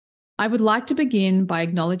I would like to begin by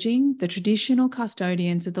acknowledging the traditional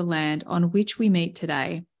custodians of the land on which we meet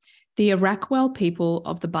today, the Arakwal people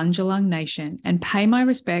of the Bundjalung Nation, and pay my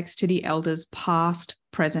respects to the elders past,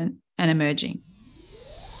 present, and emerging.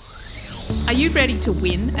 Are you ready to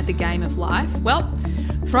win at the game of life? Well,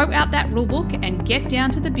 throw out that rulebook and get down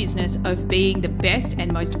to the business of being the best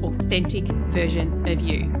and most authentic version of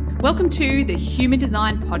you. Welcome to the Human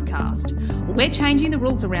Design Podcast. We're changing the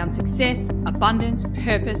rules around success, abundance,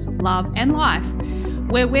 purpose, love, and life,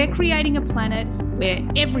 where we're creating a planet where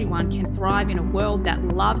everyone can thrive in a world that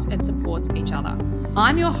loves and supports each other.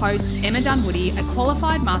 I'm your host, Emma Dunwoody, a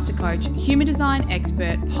qualified master coach, human design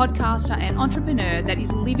expert, podcaster, and entrepreneur that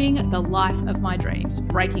is living the life of my dreams,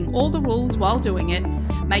 breaking all the rules while doing it,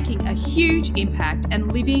 making a huge impact,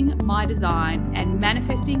 and living my design and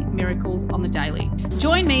manifesting miracles on the daily.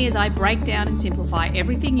 Join me as I break down and simplify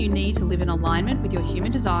everything you need to live in alignment with your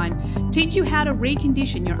human design, teach you how to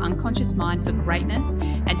recondition your unconscious mind for greatness,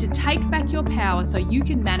 and to take back your power so you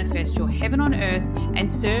can manifest your heaven on earth and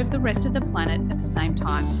serve the rest of the planet at the same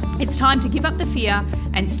time. It's time to give up the fear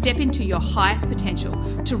and step into your highest potential,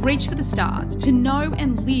 to reach for the stars, to know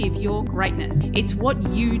and live your greatness. It's what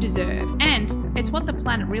you deserve, and it's what the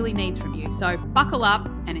planet really needs from you. So buckle up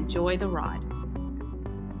and enjoy the ride.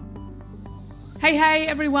 Hey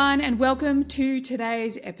everyone, and welcome to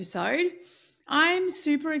today's episode. I'm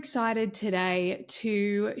super excited today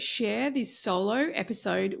to share this solo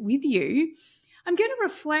episode with you. I'm going to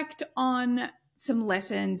reflect on some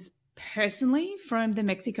lessons personally from the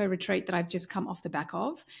Mexico retreat that I've just come off the back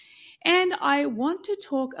of. And I want to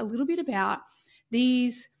talk a little bit about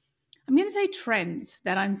these, I'm going to say, trends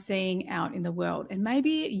that I'm seeing out in the world, and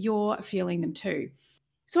maybe you're feeling them too.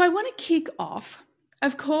 So I want to kick off.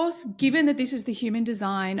 Of course, given that this is the Human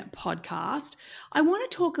Design Podcast, I want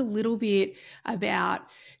to talk a little bit about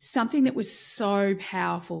something that was so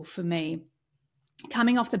powerful for me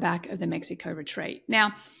coming off the back of the Mexico retreat.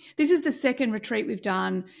 Now, this is the second retreat we've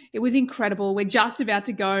done. It was incredible. We're just about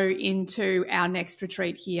to go into our next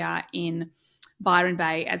retreat here in Byron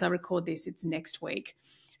Bay. As I record this, it's next week.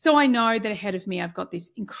 So I know that ahead of me, I've got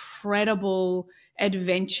this incredible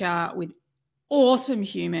adventure with awesome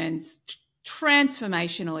humans,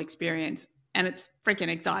 transformational experience, and it's freaking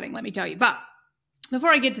exciting, let me tell you. But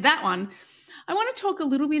before I get to that one, I want to talk a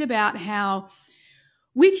little bit about how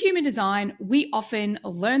with human design, we often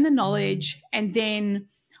learn the knowledge and then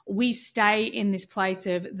we stay in this place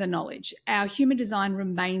of the knowledge. Our human design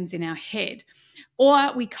remains in our head,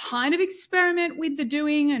 or we kind of experiment with the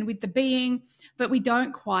doing and with the being, but we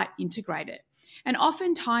don't quite integrate it. And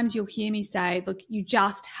oftentimes you'll hear me say, look, you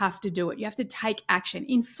just have to do it. You have to take action.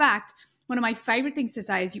 In fact, one of my favorite things to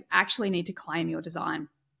say is you actually need to claim your design.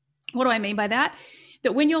 What do I mean by that?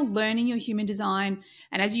 That when you're learning your human design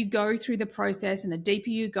and as you go through the process and the deeper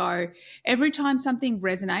you go, every time something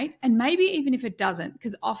resonates, and maybe even if it doesn't,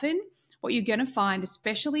 because often what you're going to find,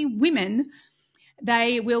 especially women,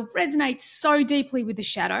 they will resonate so deeply with the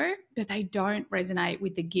shadow, but they don't resonate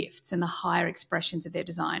with the gifts and the higher expressions of their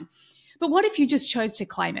design. But what if you just chose to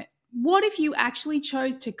claim it? What if you actually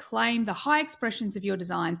chose to claim the high expressions of your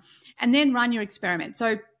design and then run your experiment?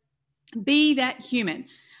 So be that human.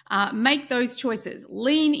 Make those choices,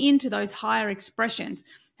 lean into those higher expressions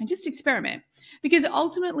and just experiment, because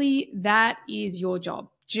ultimately that is your job,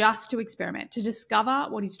 just to experiment, to discover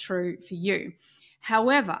what is true for you.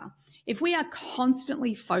 However, if we are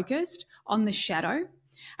constantly focused on the shadow,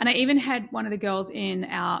 and I even had one of the girls in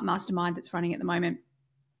our mastermind that's running at the moment,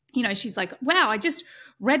 you know, she's like, wow, I just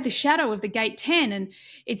read the shadow of the gate 10 and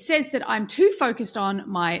it says that I'm too focused on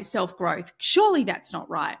my self-growth. Surely that's not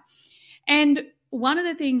right. And one of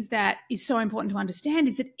the things that is so important to understand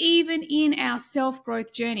is that even in our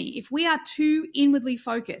self-growth journey, if we are too inwardly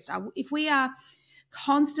focused, if we are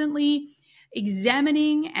constantly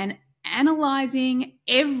examining and analyzing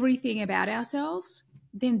everything about ourselves,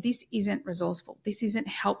 then this isn't resourceful. This isn't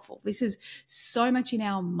helpful. This is so much in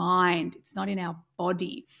our mind. It's not in our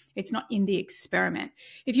body. It's not in the experiment.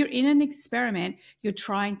 If you're in an experiment, you're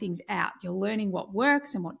trying things out. You're learning what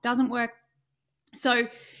works and what doesn't work. So,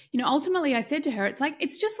 you know, ultimately I said to her,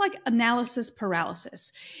 it's just like analysis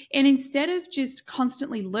paralysis. And instead of just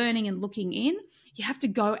constantly learning and looking in, you have to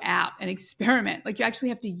go out and experiment. Like you actually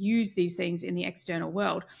have to use these things in the external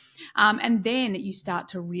world. And then you start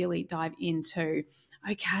to really dive into,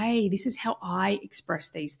 okay, this is how I express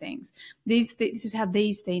these things. This is how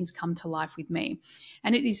these themes come to life with me.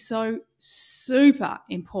 And it is so super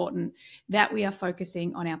important that we are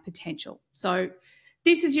focusing on our potential. So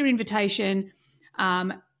this is your invitation.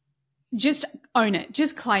 Just own it,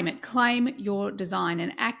 just claim it, claim your design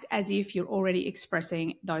and act as if you're already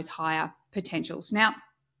expressing those higher potentials. Now,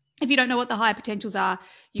 If you don't know what the higher potentials are,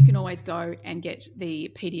 you can always go and get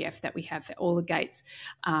the PDF that we have for all the gates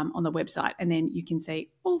on the website, and then you can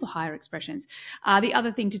see all the higher expressions. The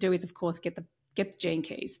other thing to do is, of course, get the gene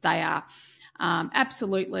keys. They are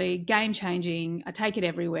absolutely game-changing. I take it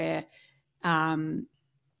everywhere.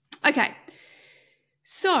 Okay.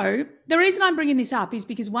 So the reason I'm bringing this up is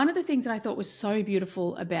because one of the things that I thought was so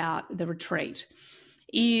beautiful about the retreat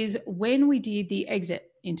is when we did the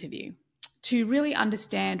exit interview to really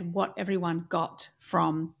understand what everyone got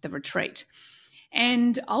from the retreat.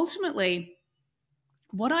 And ultimately,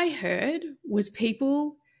 what I heard was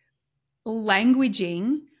people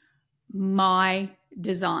languaging my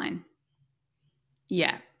design.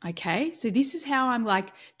 Yeah. Okay. So this is how I'm like,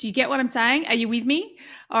 do you get what I'm saying? Are you with me?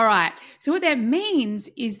 All right. So what that means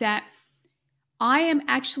is that I am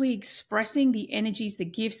actually expressing the energies, the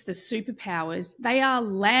gifts, the superpowers. They are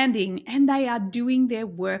landing and they are doing their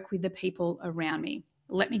work with the people around me.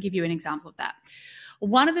 Let me give you an example of that.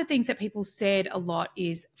 One of the things that people said a lot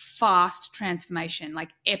is fast transformation, like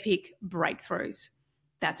epic breakthroughs.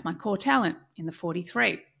 That's my core talent in the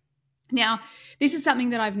 43. Now, this is something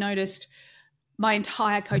that I've noticed my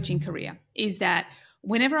entire coaching career, is that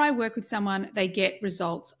whenever I work with someone, they get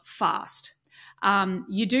results fast.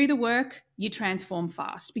 You do the work, you transform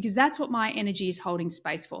fast, because that's what my energy is holding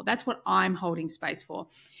space for. That's what I'm holding space for.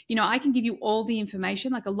 You know, I can give you all the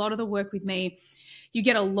information, like a lot of the work with me, you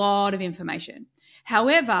get a lot of information.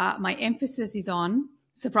 However, my emphasis is on,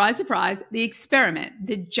 surprise, surprise, the experiment,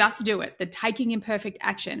 the just do it, the taking imperfect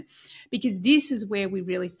action, because this is where we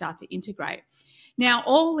really start to integrate. Now,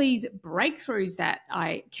 all these breakthroughs that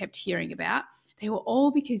I kept hearing about, they were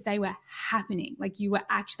all because they were happening. Like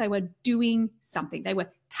they were doing something. They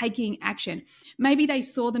were taking action. Maybe they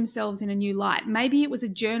saw themselves in a new light. Maybe it was a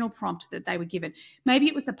journal prompt that they were given. Maybe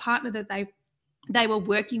it was the partner that they were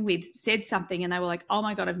working with said something and they were like, oh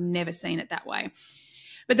my God, I've never seen it that way.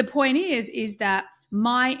 But the point is that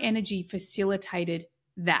my energy facilitated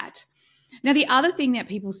that. Now, the other thing that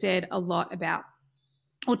people said a lot about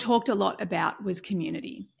or talked a lot about was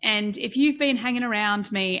community. And if you've been hanging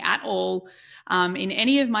around me at all in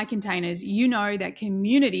any of my containers, you know that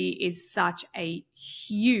community is such a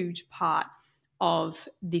huge part of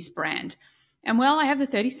this brand. And well, I have the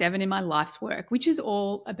 37 in my life's work, which is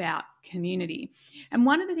all about community. And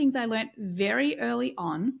one of the things I learned very early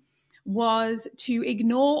on was to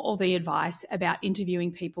ignore all the advice about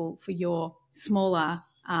interviewing people for your smaller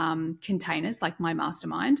containers, like my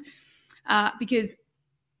mastermind, because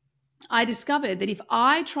I discovered that if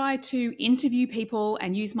I try to interview people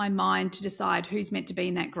and use my mind to decide who's meant to be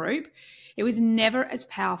in that group, it was never as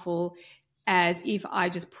powerful as if I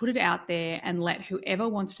just put it out there and let whoever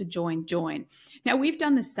wants to join. Now, we've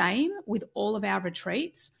done the same with all of our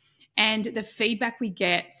retreats, and the feedback we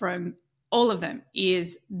get from all of them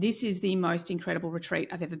is this is the most incredible retreat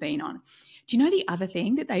I've ever been on. Do you know the other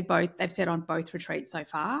thing that they've said on both retreats so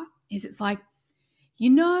far is it's like, you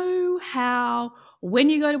know how when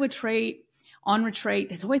you go to on retreat,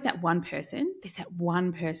 there's always that one person. There's that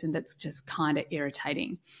one person that's just kind of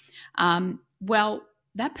irritating. Well,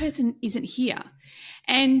 that person isn't here.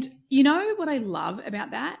 And you know what I love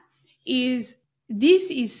about that is this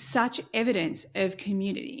is such evidence of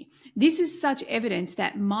community. This is such evidence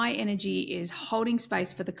that my energy is holding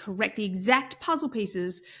space for the exact puzzle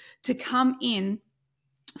pieces to come in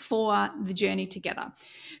for the journey together.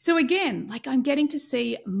 So again, like I'm getting to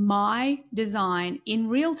see my design in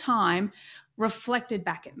real time reflected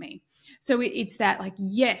back at me. So it's that like,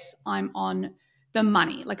 yes, I'm on the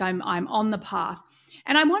money, like I'm on the path.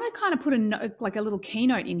 And I want to kind of put a little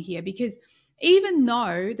keynote in here, because even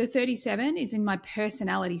though the 37 is in my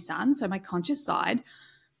personality sun, so my conscious side,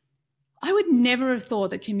 I would never have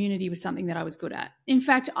thought that community was something that I was good at. In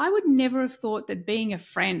fact, I would never have thought that being a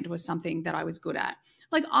friend was something that I was good at.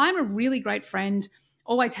 Like I'm a really great friend,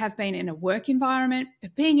 always have been in a work environment,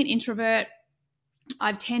 but being an introvert,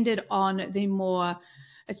 I've tended on the more,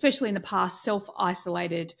 especially in the past,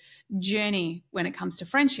 self-isolated journey when it comes to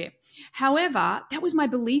friendship. However, that was my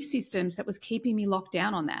belief systems that was keeping me locked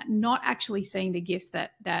down on that, not actually seeing the gifts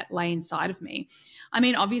that lay inside of me. I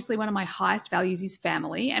mean, obviously one of my highest values is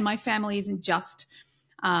family, and my family isn't just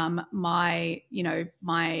my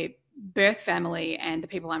birth family and the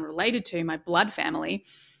people I'm related to, my blood family.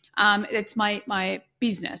 It's my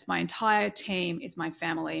business. My entire team is my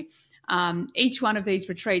family. Each one of these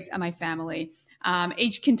retreats are my family.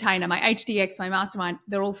 Each container, my HDX, my mastermind,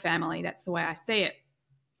 they're all family. That's the way I see it.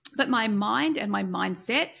 But my mind and my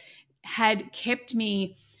mindset had kept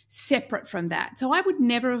me separate from that. So I would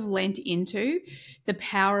never have lent into the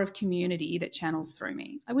power of community that channels through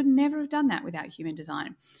me. I would never have done that without human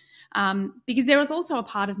design. because there was also a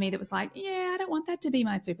part of me that was like, yeah, I don't want that to be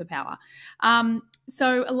my superpower.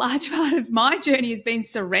 So a large part of my journey has been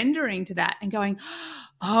surrendering to that and going,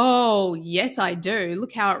 oh, yes, I do.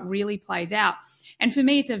 Look how it really plays out. And for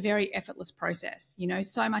me, it's a very effortless process.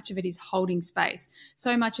 So much of it is holding space.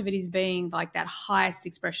 So much of it is being like that highest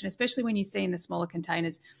expression, especially when you see in the smaller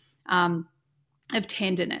containers of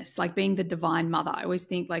tenderness, like being the divine mother. I always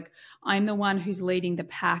think like I'm the one who's leading the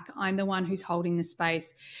pack. I'm the one who's holding the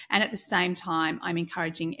space. And at the same time, I'm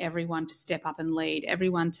encouraging everyone to step up and lead,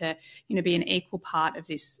 everyone to, be an equal part of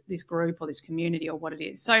this group or this community or what it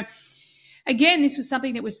is. So again, this was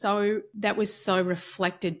something that was so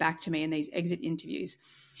reflected back to me in these exit interviews.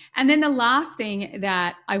 And then the last thing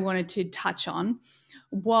that I wanted to touch on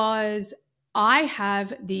was I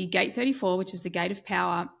have the gate 34, which is the gate of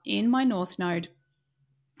power in my North Node.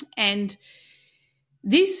 And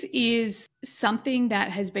this is something that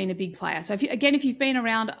has been a big player. So if you've been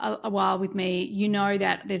around a while with me, you know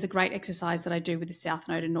that there's a great exercise that I do with the South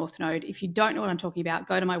Node and North Node. If you don't know what I'm talking about,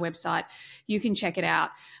 go to my website. You can check it out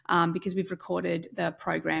because we've recorded the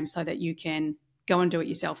program so that you can go and do it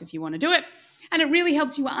yourself if you want to do it. And it really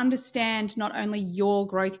helps you understand not only your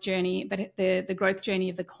growth journey, but the growth journey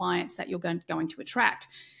of the clients that you're going to attract.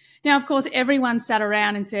 Now, of course, everyone sat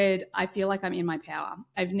around and said, I feel like I'm in my power.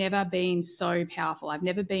 I've never been so powerful. I've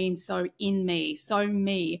never been so in me, so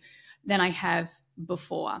me than I have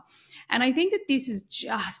before. And I think that this is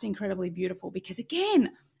just incredibly beautiful because,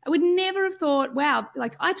 again, I would never have thought, wow,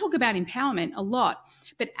 like I talk about empowerment a lot,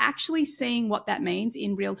 but actually seeing what that means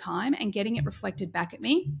in real time and getting it reflected back at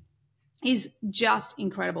me is just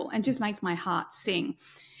incredible and just makes my heart sing.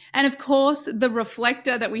 And of course, the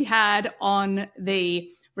reflector that we had on the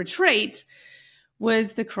retreat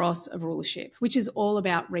was the cross of rulership, which is all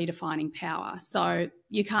about redefining power. So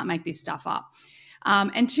you can't make this stuff up.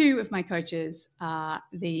 And two of my coaches are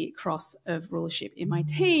the cross of rulership in my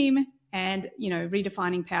team. And,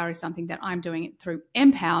 redefining power is something that I'm doing it through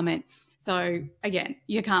empowerment. So again,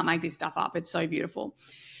 you can't make this stuff up. It's so beautiful.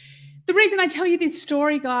 The reason I tell you this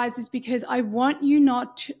story, guys, is because I want you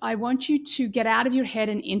to get out of your head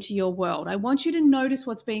and into your world. I want you to notice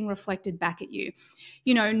what's being reflected back at you.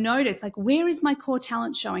 Notice like, where is my core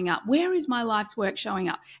talent showing up? Where is my life's work showing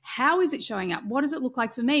up? How is it showing up? What does it look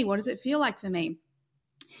like for me? What does it feel like for me?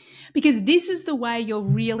 Because this is the way you're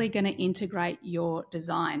really going to integrate your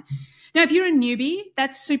design. Now, if you're a newbie,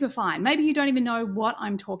 that's super fine. Maybe you don't even know what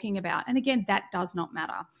I'm talking about. And again, that does not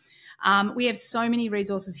matter. We have so many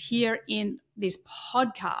resources here in this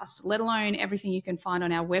podcast, let alone everything you can find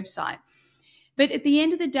on our website. But at the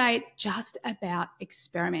end of the day, it's just about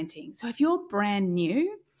experimenting. So if you're brand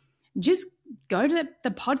new, just go to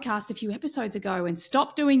the podcast a few episodes ago and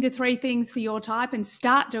stop doing the 3 things for your type and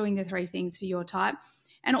start doing the 3 things for your type.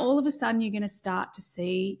 And all of a sudden, you're going to start to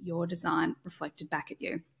see your design reflected back at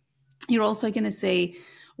you. You're also going to see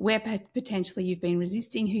where potentially you've been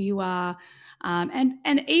resisting who you are,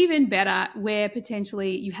 and even better, where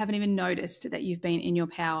potentially you haven't even noticed that you've been in your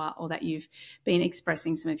power or that you've been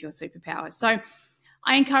expressing some of your superpowers. So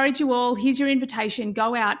I encourage you all, here's your invitation,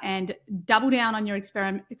 go out and double down on your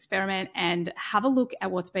experiment and have a look at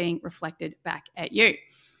what's being reflected back at you.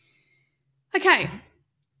 Okay,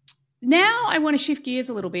 now I want to shift gears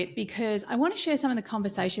a little bit because I want to share some of the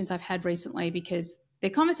conversations I've had recently because they're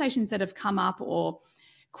conversations that have come up or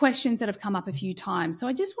questions that have come up a few times. So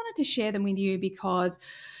I just wanted to share them with you because,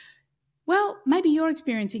 well, maybe you're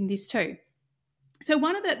experiencing this too. So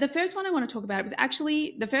the first one I want to talk about was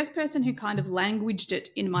actually the first person who kind of languaged it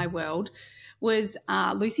in my world was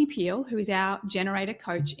Lucy Peel, who is our generator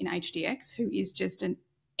coach in HDX, who is just an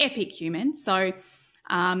epic human. So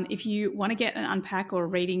if you want to get an unpack or a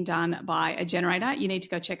reading done by a generator, you need to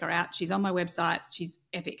go check her out. She's on my website. She's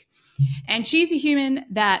epic. And she's a human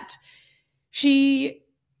that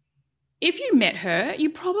if you met her,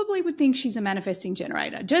 you probably would think she's a manifesting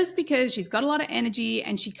generator just because she's got a lot of energy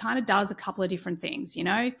and she kind of does a couple of different things,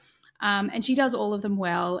 and she does all of them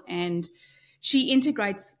well. And she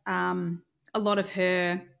integrates a lot of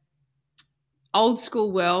her old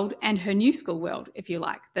school world and her new school world, if you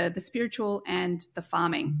like, the spiritual and the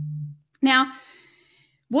farming. Now,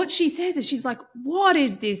 what she says is she's like, what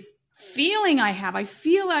is this feeling I have? I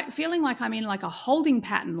feel like feeling like I'm in like a holding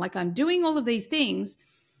pattern, like I'm doing all of these things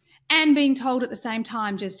and being told at the same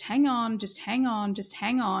time, just hang on, just hang on, just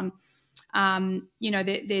hang on.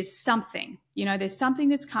 There's something, there's something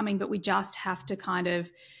that's coming, but we just have to kind of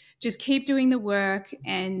just keep doing the work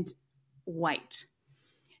and wait.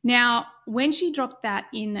 Now, when she dropped that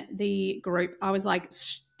in the group, I was like,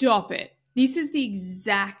 stop it. This is the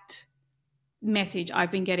exact message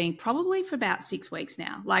I've been getting probably for about 6 weeks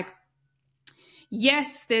now. Like,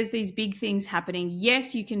 yes, there's these big things happening.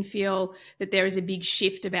 Yes, you can feel that there is a big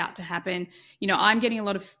shift about to happen. I'm getting a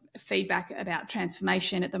lot of feedback about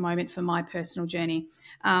transformation at the moment for my personal journey.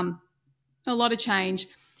 A lot of change.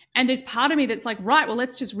 And there's part of me that's like, right, well,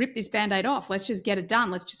 let's just rip this Band-Aid off. Let's just get it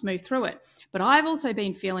done. Let's just move through it. But I've also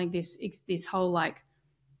been feeling this whole like,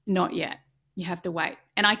 not yet. You have to wait.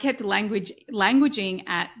 And I kept languaging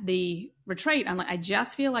at the retreat. I'm like, I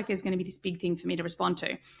just feel like there's going to be this big thing for me to respond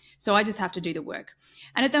to. So I just have to do the work.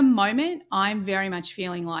 And at the moment, I'm very much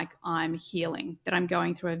feeling like I'm healing, that I'm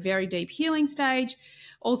going through a very deep healing stage,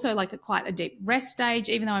 also like quite a deep rest stage.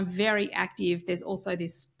 Even though I'm very active, there's also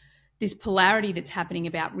this polarity that's happening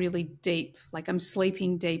about really deep, like I'm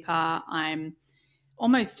sleeping deeper. I'm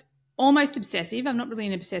almost obsessive. I'm not really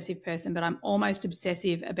an obsessive person, but I'm almost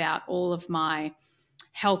obsessive about all of my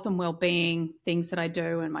health and well-being, things that I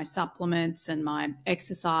do, and my supplements and my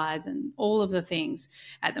exercise and all of the things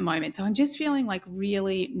at the moment. So I'm just feeling like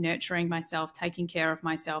really nurturing myself, taking care of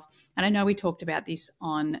myself. And I know we talked about this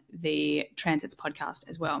on the Transits podcast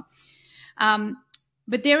as well.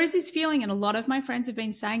 But there is this feeling, and a lot of my friends have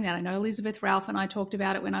been saying that. I know Elizabeth Ralph and I talked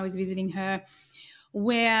about it when I was visiting her,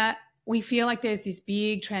 where we feel like there's this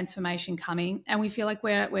big transformation coming, and we feel like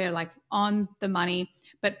we're like on the money,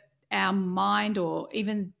 but our mind, or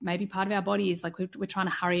even maybe part of our body, is like we're trying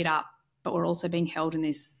to hurry it up, but we're also being held in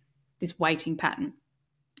this waiting pattern.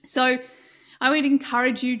 So I would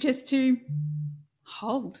encourage you just to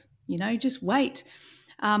hold, just wait.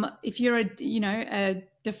 If you're a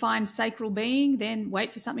defined sacral being, then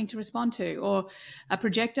wait for something to respond to. Or a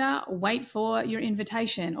projector, wait for your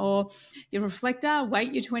invitation. Or your reflector,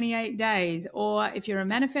 wait your 28 days. Or if you're a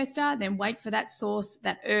manifester, then wait for that source,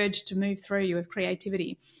 that urge to move through you of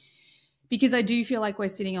creativity. Because I do feel like we're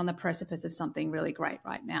sitting on the precipice of something really great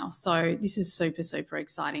right now. So this is super, super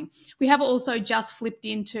exciting. We have also just flipped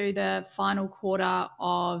into the final quarter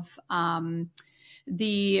of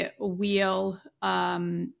the wheel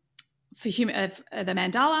for the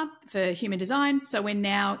mandala for human design. So we're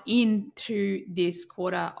now into this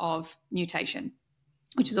quarter of mutation,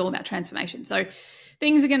 which is all about transformation. So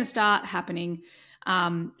things are going to start happening.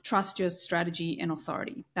 Trust your strategy and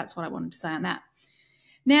authority. That's what I wanted to say on that.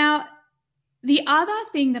 Now, the other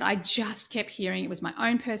thing that I just kept hearing, it was my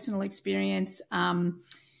own personal experience, and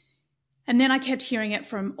then I kept hearing it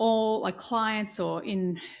from all like clients or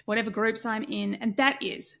in whatever groups I'm in, and that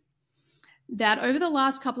is that over the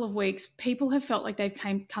last couple of weeks, people have felt like they've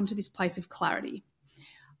come to this place of clarity.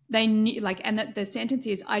 They knew, and that the sentence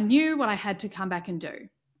is, I knew what I had to come back and do.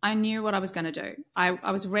 I knew what I was going to do.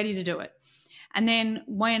 I was ready to do it. And then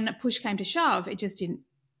when push came to shove, it just didn't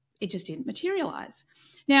materialize.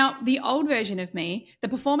 Now, the old version of me, the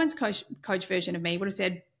performance coach version of me, would have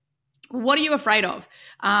said, what are you afraid of?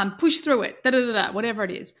 Push through it, whatever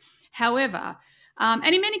it is. However,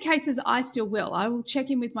 and in many cases, I still will. I will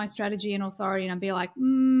check in with my strategy and authority and be like,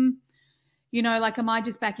 am I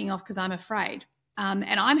just backing off because I'm afraid? And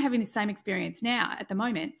I'm having the same experience now at the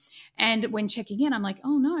moment. And when checking in, I'm like,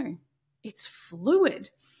 oh no, it's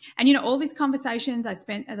fluid. And, all these conversations, I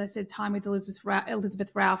spent, as I said, time with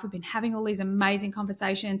Elizabeth Ralph. We've been having all these amazing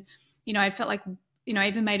conversations. I felt like, I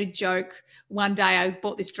even made a joke. One day I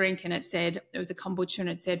bought this drink and it was a kombucha and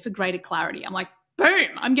it said, for greater clarity. I'm like, boom,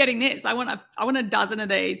 I'm getting this. I want a dozen of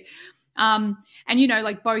these. And,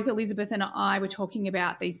 both Elizabeth and I were talking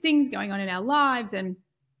about these things going on in our lives, and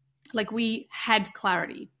like we had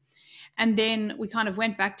clarity. And then we kind of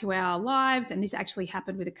went back to our lives, and this actually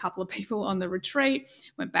happened with a couple of people on the retreat,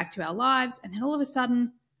 went back to our lives, and then all of a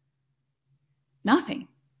sudden, nothing.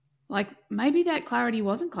 Like maybe that clarity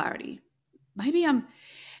wasn't clarity. Maybe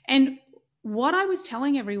and what I was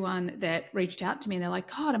telling everyone that reached out to me, and they're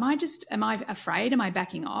like, God, am I afraid? Am I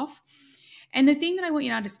backing off? And the thing that I want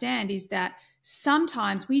you to understand is that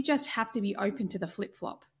sometimes we just have to be open to the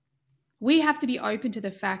flip-flop. We have to be open to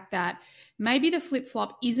the fact that maybe the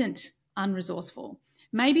flip-flop isn't unresourceful.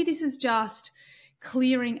 Maybe this is just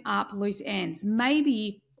clearing up loose ends.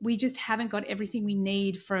 Maybe we just haven't got everything we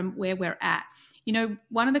need from where we're at.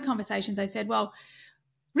 One of the conversations I said, well,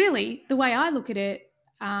 really, the way I look at it,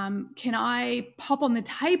 can I pop on the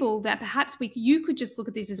table that perhaps you could just look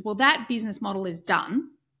at this as, well, that business model is done,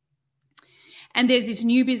 and there's this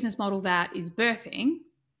new business model that is birthing.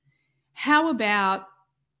 How about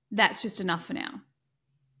that's just enough for now?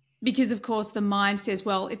 Because, of course, the mind says,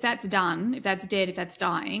 well, if that's done, if that's dead, if that's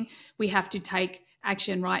dying, we have to take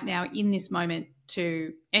action right now in this moment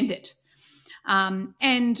to end it.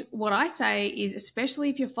 And what I say is, especially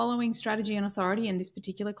if you're following strategy and authority, and this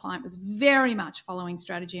particular client was very much following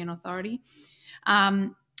strategy and authority,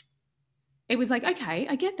 it was like, okay,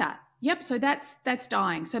 I get that. Yep. So that's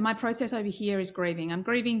dying. So my process over here is grieving. I'm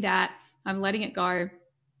grieving that. I'm letting it go.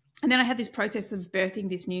 And then I have this process of birthing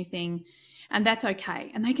this new thing, and that's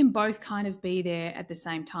okay. And they can both kind of be there at the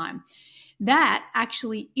same time. That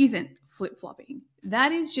actually isn't flip-flopping.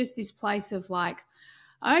 That is just this place of like,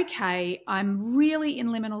 okay, I'm really in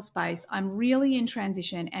liminal space. I'm really in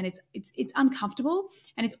transition, and it's uncomfortable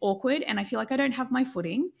and it's awkward, and I feel like I don't have my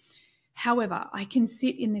footing. However, I can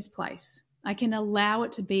sit in this place. I can allow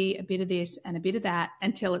it to be a bit of this and a bit of that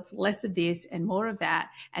until it's less of this and more of that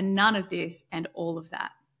and none of this and all of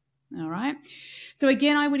that. All right. So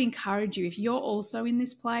again, I would encourage you, if you're also in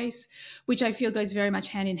this place, which I feel goes very much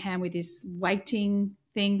hand in hand with this waiting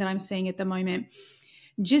thing that I'm seeing at the moment,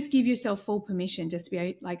 just give yourself full permission just to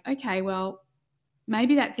be like, okay, well,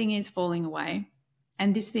 maybe that thing is falling away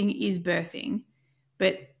and this thing is birthing,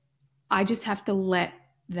 but I just have to let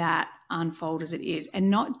that unfold as it is and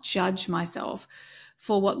not judge myself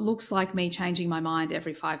for what looks like me changing my mind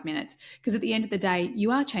every 5 minutes. Because at the end of the day,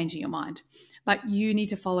 you are changing your mind, but you need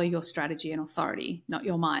to follow your strategy and authority, not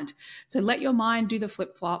your mind. So let your mind do the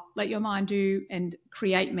flip-flop, let your mind do and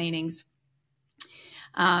create meanings,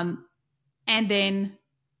 and then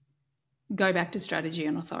go back to strategy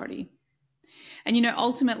and authority. And, you know,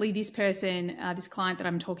 ultimately this person, this client that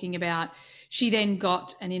I'm talking about, she then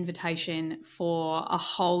got an invitation for a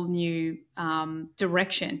whole new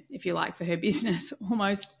direction, if you like, for her business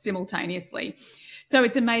almost simultaneously. So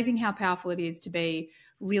it's amazing how powerful it is to be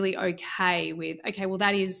really okay with, okay, well,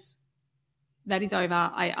 that is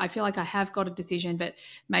over. I feel like I have got a decision, but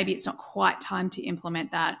maybe it's not quite time to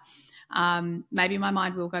implement that. Maybe my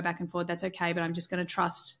mind will go back and forth. That's okay, but I'm just going to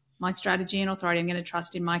trust my strategy and authority. I'm going to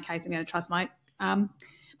trust, in my case, I'm going to trust my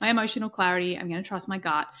emotional clarity. I'm going to trust my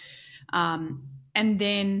gut, and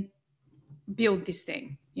then build this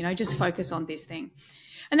thing, you know, just focus on this thing.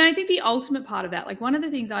 And then I think the ultimate part of that, like one of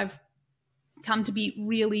the things I've come to be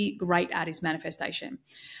really great at is manifestation.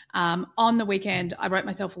 On the weekend, I wrote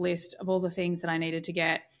myself a list of all the things that I needed to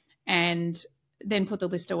get and then put the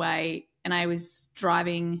list away. And I was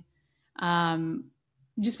driving,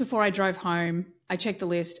 just before I drove home, I checked the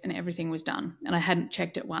list and everything was done. And I hadn't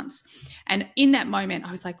checked it once. And in that moment,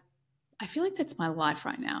 I was like, I feel like that's my life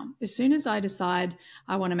right now. As soon as I decide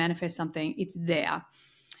I want to manifest something, it's there.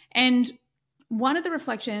 And one of the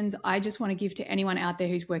reflections I just want to give to anyone out there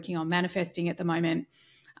who's working on manifesting at the moment,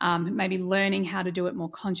 maybe learning how to do it more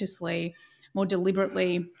consciously, more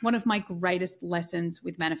deliberately. One of my greatest lessons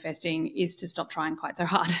with manifesting is to stop trying quite so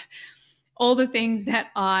hard. All the things that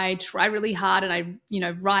I try really hard and I, you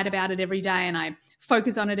know, write about it every day and I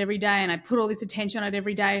focus on it every day and I put all this attention on it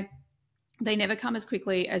every day, they never come as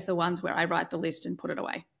quickly as the ones where I write the list and put it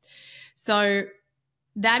away. So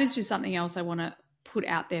that is just something else I want to put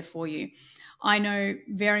out there for you. I know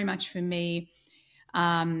very much for me,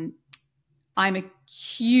 I'm a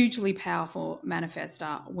hugely powerful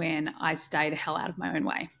manifester when I stay the hell out of my own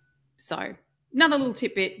way. So another little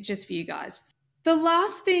tidbit just for you guys. The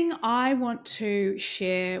last thing I want to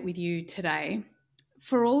share with you today,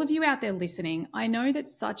 for all of you out there listening, I know that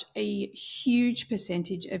such a huge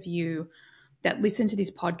percentage of you that listen to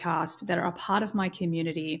this podcast, that are a part of my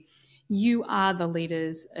community, you are the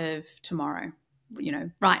leaders of tomorrow, you know,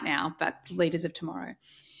 right now, but leaders of tomorrow.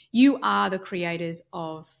 You are the creators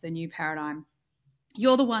of the new paradigm.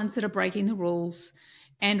 You're the ones that are breaking the rules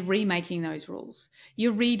and remaking those rules.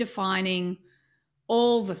 You're redefining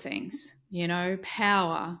all the things, you know,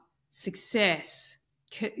 power, success,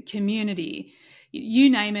 community, you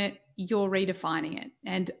name it, you're redefining it.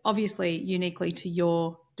 And obviously uniquely to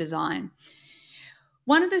your design.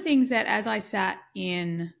 One of the things that, as I sat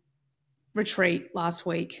in retreat last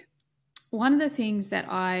week, one of the things that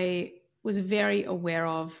I was very aware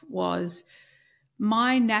of was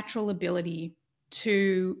my natural ability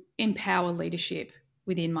to empower leadership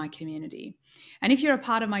within my community. And if you're a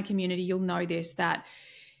part of my community, you'll know this, that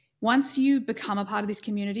once you become a part of this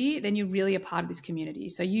community, then you're really a part of this community.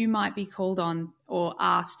 So you might be called on or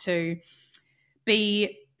asked to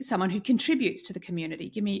be someone who contributes to the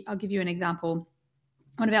community. I'll give you an example.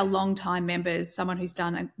 One of our longtime members, someone who's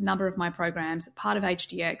done a number of my programs, part of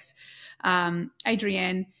HDX,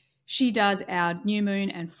 Adrienne, she does our new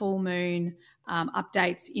moon and full moon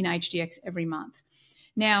updates in HDX every month.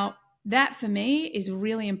 Now, that for me is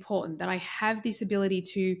really important, that I have this ability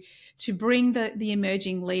to bring the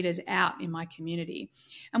emerging leaders out in my community.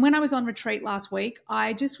 And when I was on retreat last week,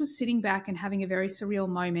 I just was sitting back and having a very surreal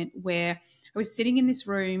moment where I was sitting in this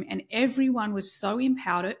room and everyone was so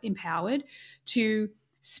empowered to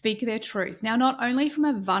speak their truth. Now, not only from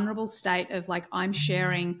a vulnerable state of like, I'm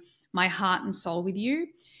sharing my heart and soul with you,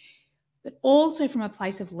 but also from a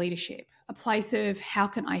place of leadership, a place of how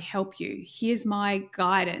can I help you? Here's my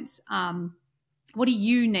guidance. What do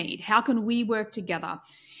you need? How can we work together?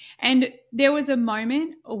 And there was a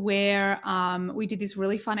moment where we did this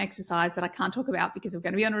really fun exercise that I can't talk about because we're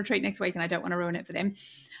going to be on a retreat next week and I don't want to ruin it for them.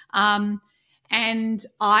 And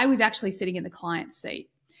I was actually sitting in the client's seat.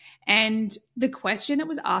 And the question that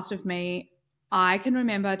was asked of me, I can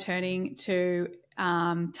remember turning to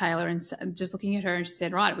Taylor and just looking at her, and she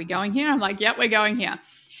said, right, are we going here? I'm like, yep, we're going here.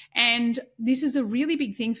 And this is a really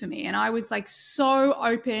big thing for me. And I was like so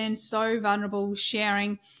open, so vulnerable,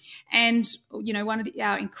 sharing. And, you know, one of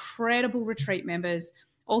our incredible retreat members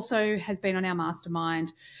also has been on our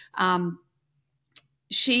mastermind.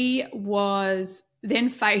 She was then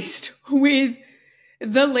faced with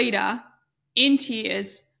the leader in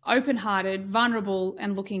tears, open-hearted, vulnerable,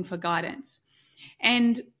 and looking for guidance.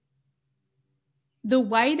 And the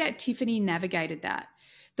way that Tiffany navigated that,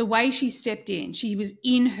 the way she stepped in, she was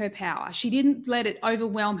in her power. She didn't let it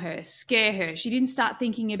overwhelm her, scare her. She didn't start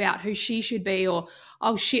thinking about who she should be or,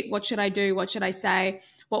 oh shit, what should I do? What should I say?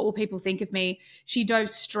 What will people think of me? She dove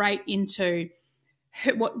straight into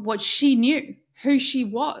what she knew, who she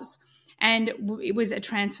was. And it was a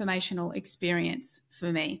transformational experience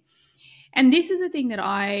for me. And this is the thing that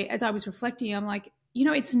as I was reflecting, I'm like, you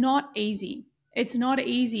know, it's not easy. It's not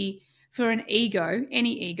easy for an ego,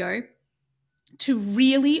 any ego, to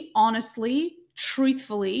really honestly,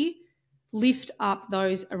 truthfully lift up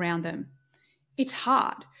those around them. It's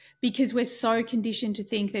hard because we're so conditioned to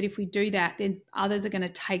think that if we do that, then others are going to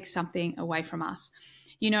take something away from us.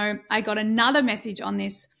 You know, I got another message on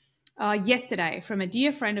this yesterday from a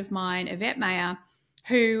dear friend of mine, Yvette Mayer,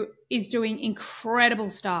 who is doing incredible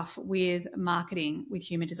stuff with marketing with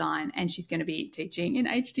human design. And she's going to be teaching in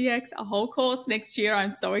HDX a whole course next year. I'm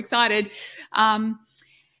so excited.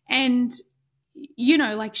 And you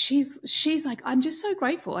know, like she's like, I'm just so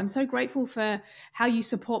grateful. I'm so grateful for how you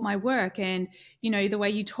support my work and, you know, the way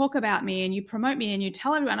you talk about me and you promote me and you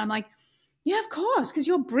tell everyone. I'm like, yeah, of course, because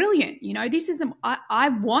you're brilliant. You know, this isn't, I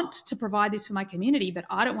want to provide this for my community, but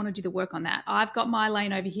I don't want to do the work on that. I've got my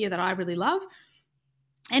lane over here that I really love.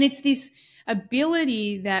 And it's this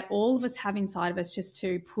ability that all of us have inside of us just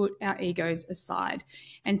to put our egos aside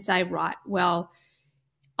and say, right, well,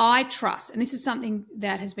 I trust, and this is something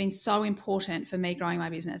that has been so important for me growing my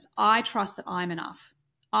business. I trust that I'm enough.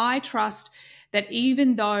 I trust that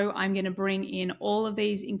even though I'm going to bring in all of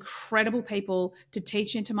these incredible people to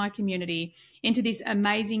teach into my community, into this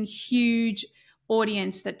amazing, huge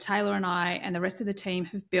audience that Taylor and I and the rest of the team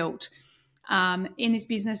have built in this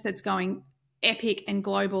business that's going epic and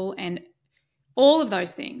global and all of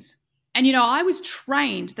those things. And, you know, I was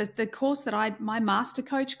trained, the course that my master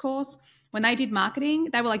coach course, when they did marketing,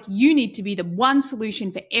 they were like, you need to be the one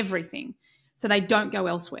solution for everything so they don't go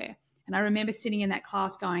elsewhere. And I remember sitting in that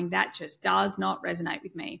class going, that just does not resonate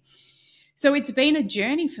with me. So it's been a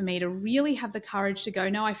journey for me to really have the courage to go,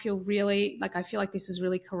 no, I feel like this is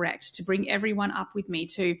really correct, to bring everyone up with me,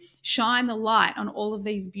 to shine the light on all of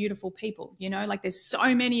these beautiful people. You know, like there's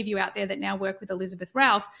so many of you out there that now work with Elizabeth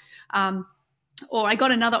Ralph. Or I got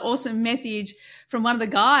another awesome message from one of the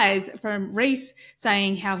guys from Reese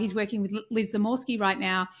saying how he's working with Liz Zamorsky right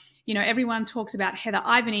now. You know, everyone talks about Heather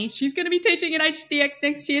Ivany. She's going to be teaching at HDX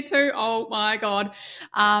next year too. Oh my God.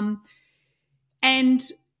 And,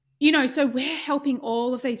 you know, so we're helping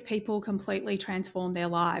all of these people completely transform their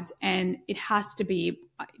lives. And it has to be,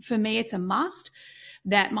 for me, it's a must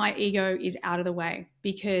that my ego is out of the way,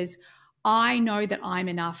 because I know that I'm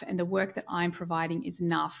enough and the work that I'm providing is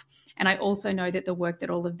enough. And I also know that the work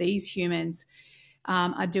that all of these humans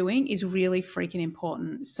are doing is really freaking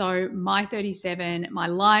important. So my 37, my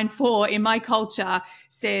line 4 in my culture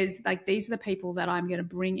says, like, these are the people that I'm going to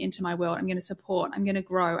bring into my world. I'm going to support, I'm going to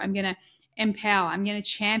grow, I'm going to empower, I'm going to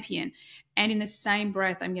champion. And in the same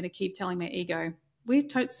breath, I'm going to keep telling my ego, we're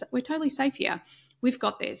totally safe here. We've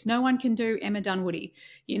got this. No one can do Emma Dunwoody,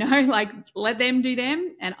 you know, like let them do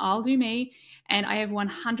them and I'll do me. And I have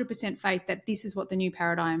 100% faith that this is what the new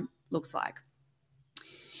paradigm looks like.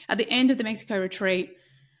 At the end of the Mexico retreat,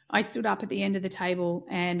 I stood up at the end of the table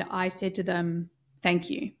and I said to them,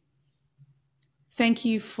 thank you. Thank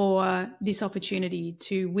you for this opportunity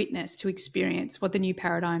to witness, to experience what the new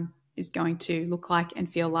paradigm is going to look like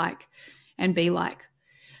and feel like and be like.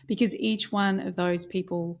 Because each one of those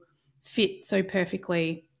people fit so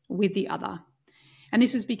perfectly with the other. And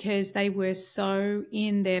this was because they were so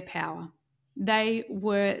in their power. They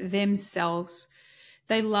were themselves.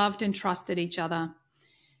 They loved and trusted each other.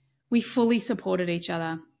 We fully supported each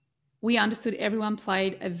other. We understood everyone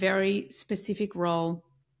played a very specific role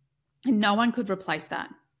and no one could replace that.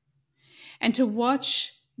 And to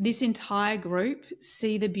watch this entire group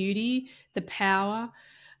see the beauty, the power,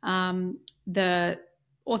 the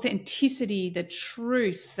authenticity, the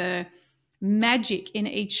truth, the magic in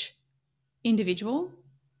each individual,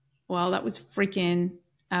 well, that was freaking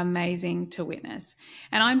amazing to witness.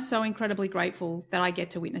 And I'm so incredibly grateful that I get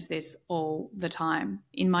to witness this all the time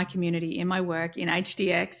in my community, in my work, in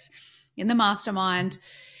HDX, in the mastermind.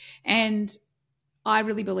 And I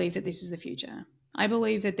really believe that this is the future. I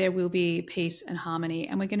believe that there will be peace and harmony,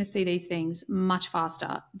 and we're going to see these things much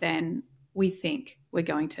faster than we think we're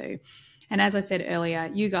going to. And as I said earlier,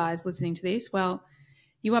 you guys listening to this, well,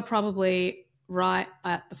 you are probably right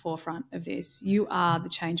at the forefront of this. You are the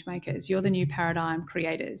change makers. You're the new paradigm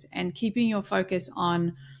creators, and keeping your focus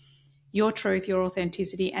on your truth, your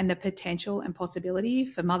authenticity, and the potential and possibility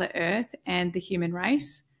for Mother Earth and the human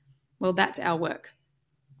race, well, that's our work.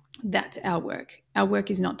 That's our work. Our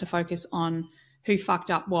work is not to focus on who fucked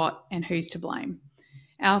up what and who's to blame.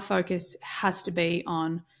 Our focus has to be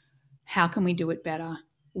on how can we do it better?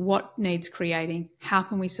 What needs creating? How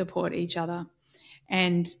can we support each other?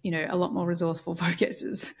 And, a lot more resourceful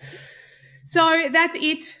focuses. So that's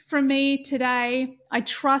it from me today. I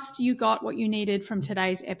trust you got what you needed from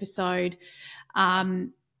today's episode.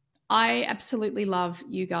 I absolutely love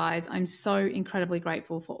you guys. I'm so incredibly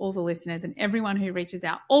grateful for all the listeners and everyone who reaches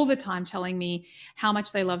out all the time telling me how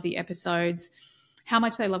much they love the episodes, how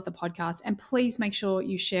much they love the podcast. And please make sure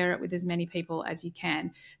you share it with as many people as you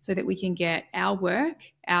can so that we can get our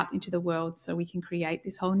work out into the world so we can create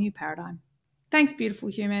this whole new paradigm. Thanks, beautiful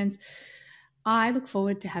humans. I look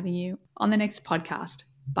forward to having you on the next podcast.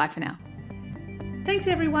 Bye for now. Thanks,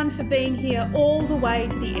 everyone, for being here all the way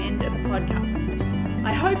to the end of the podcast.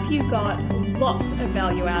 I hope you got lots of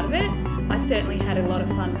value out of it. I certainly had a lot of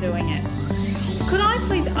fun doing it. Could I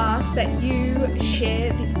please ask that you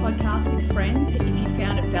share this podcast with friends if you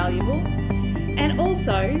found it valuable? And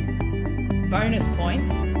also, bonus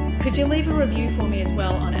points, could you leave a review for me as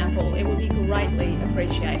well on Apple? It would be greatly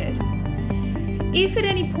appreciated. If at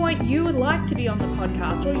any point you would like to be on the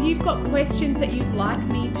podcast, or you've got questions that you'd like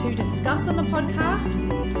me to discuss on the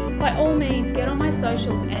podcast, by all means get on my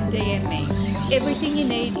socials and DM me. Everything you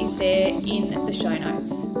need is there in the show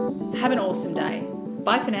notes. Have an awesome day.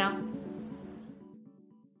 Bye for now.